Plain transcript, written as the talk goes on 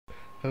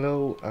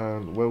Hello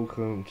and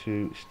welcome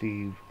to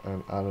Steve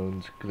and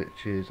Alan's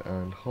Glitches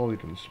and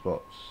Hiding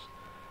Spots.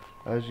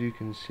 As you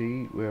can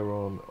see, we're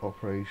on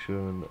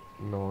Operation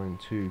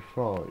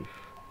 925,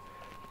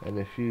 and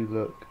if you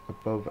look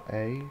above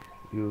A,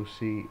 you'll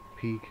see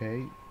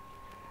PK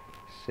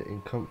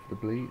sitting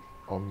comfortably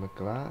on the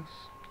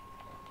glass.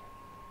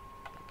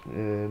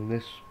 And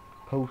this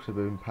post had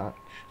been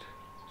patched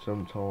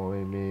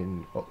sometime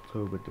in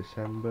October,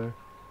 December,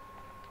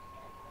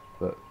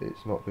 but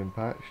it's not been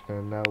patched,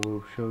 and now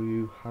we'll show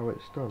you how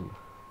it's done.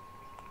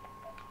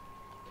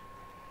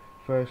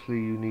 Firstly,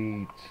 you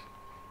need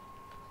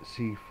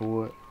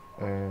C4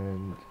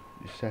 and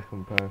your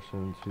second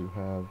person to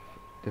have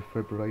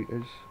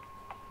defibrillators.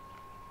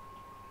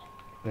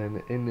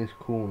 Then in this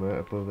corner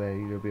above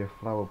A, there'll be a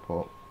flower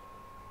pot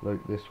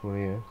like this one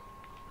here.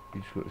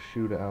 You just got to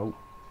shoot it out,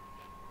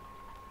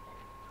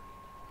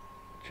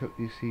 chuck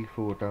your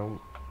C4 down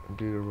and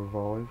do the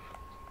revive.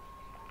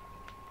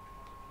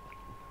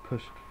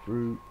 Push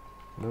through,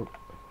 nope,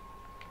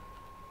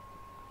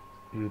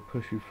 you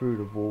push you through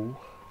the wall.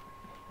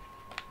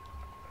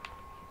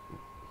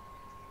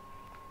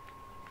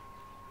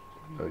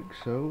 Like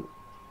so.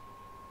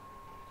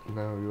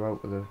 Now you're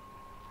out of the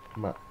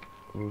map.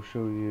 We'll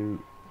show you.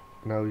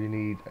 Now you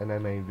need an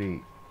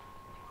MAV.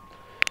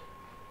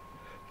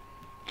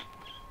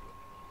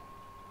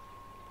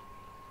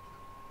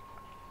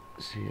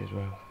 See as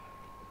well.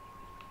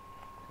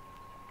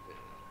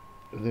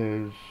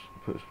 There's,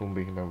 put spawn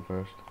beacon down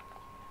first.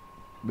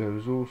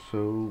 There's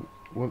also,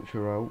 once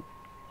you're out,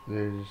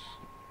 there's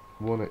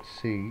one at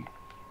C,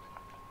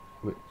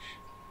 which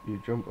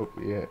you jump up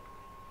here,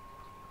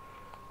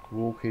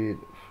 walk it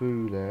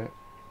through there,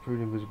 through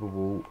the invisible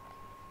wall,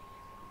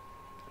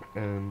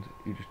 and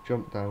you just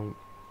jump down,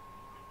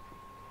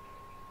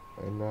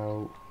 and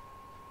now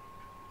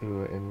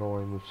you're in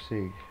line with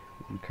C.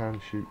 You can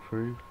shoot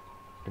through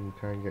and you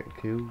can get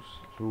kills.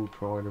 It's all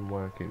tried and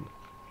working.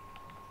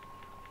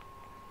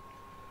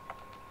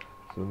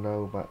 So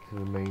now back to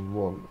the main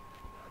one.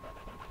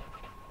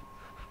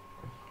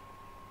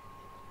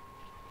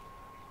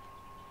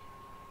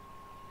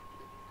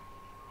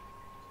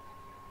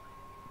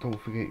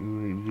 Don't forget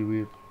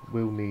you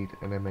will need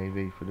an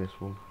MAV for this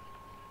one.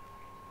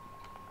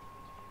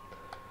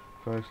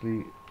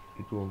 Firstly,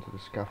 you go onto the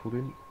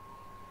scaffolding,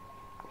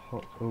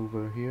 hop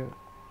over here,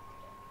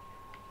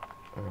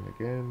 and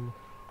again.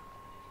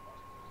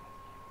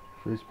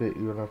 For this bit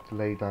you'll have to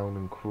lay down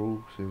and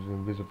crawl, so there's an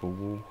invisible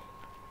wall.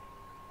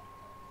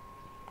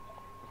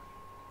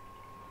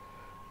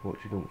 Watch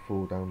you don't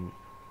fall down.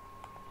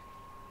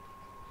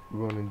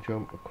 Run and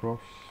jump across.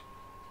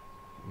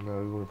 Now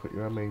you want to put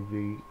your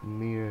MAV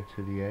near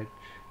to the edge.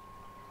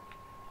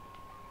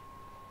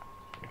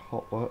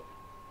 Hop up,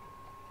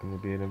 and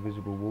there'll be an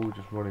invisible wall.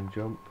 Just run and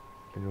jump,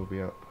 and you'll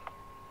be up.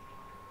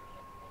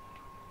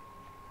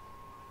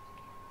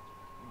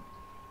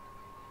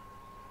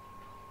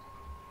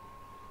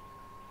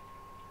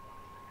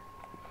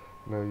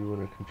 Now you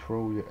want to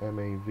control your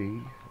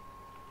MAV.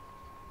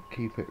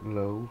 Keep it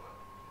low,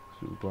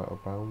 so it'll go out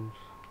of bounds.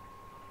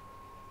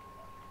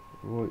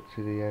 Right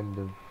to the end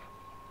of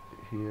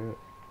here.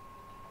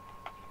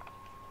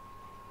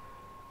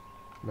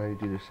 Now you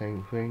do the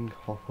same thing,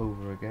 hop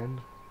over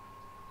again.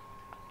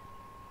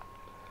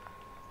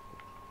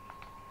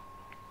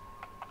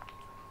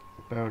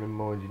 Bearing in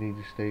mind you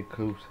need to stay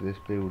close to this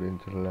building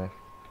to the left,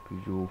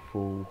 because you'll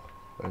fall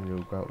and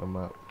you'll go out the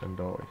map and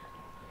die.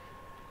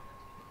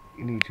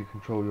 You need to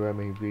control your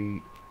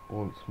MAV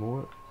once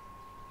more.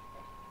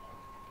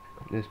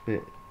 This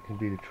bit can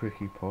be the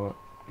tricky part.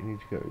 You need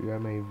to get your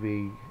MAV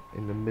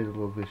in the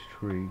middle of this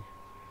tree.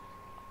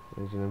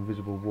 There's an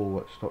invisible wall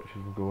that stops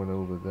you from going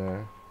over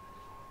there.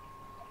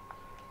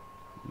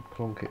 You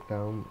plonk it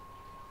down,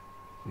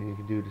 and you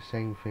can do the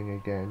same thing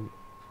again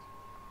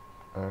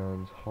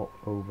and hop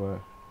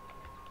over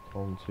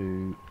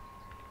onto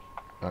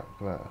that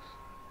glass.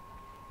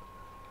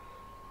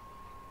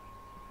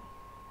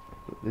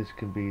 But this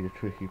can be the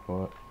tricky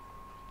part.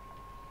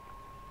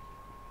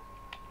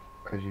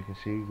 As you can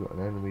see, you've got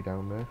an enemy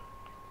down there.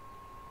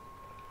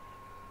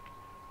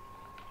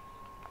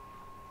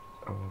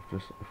 Oh, I've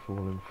just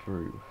fallen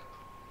through.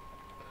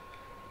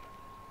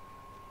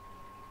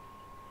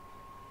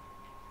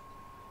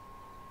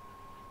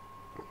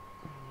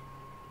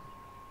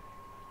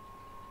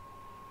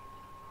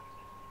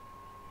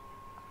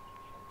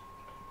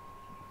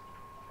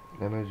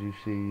 And as you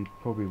see, you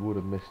probably would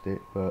have missed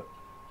it, but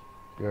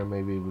your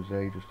maybe was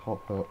there. Just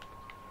hop up,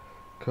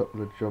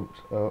 couple of jumps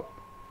up,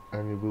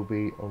 and you will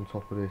be on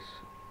top of this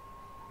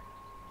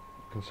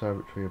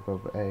conservatory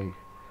above A.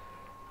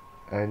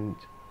 And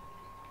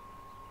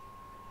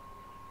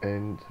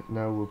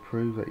now we'll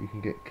prove that you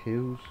can get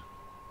kills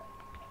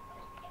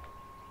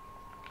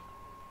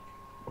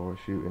by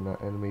shooting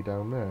that enemy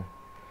down there,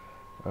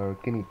 our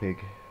guinea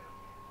pig.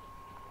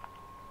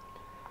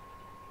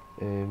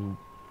 And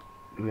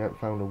we haven't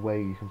found a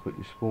way you can put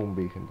your spawn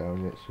beacon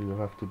down yet, so you'll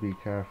have to be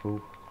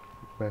careful.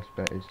 The best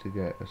bet is to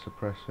get a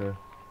suppressor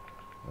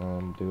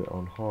and do it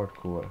on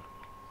hardcore.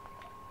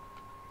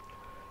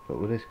 but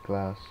with this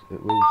glass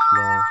it will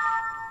smash,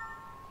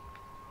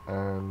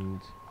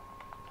 and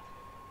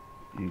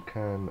you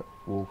can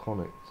walk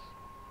on it.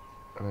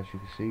 And as you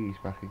can see, he's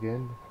back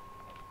again,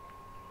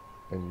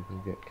 and you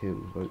can get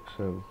killed like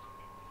so.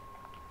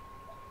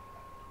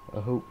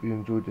 I hope you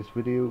enjoyed this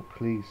video.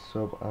 Please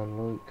sub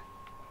and like,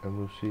 and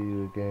we'll see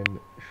you again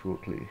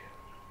shortly.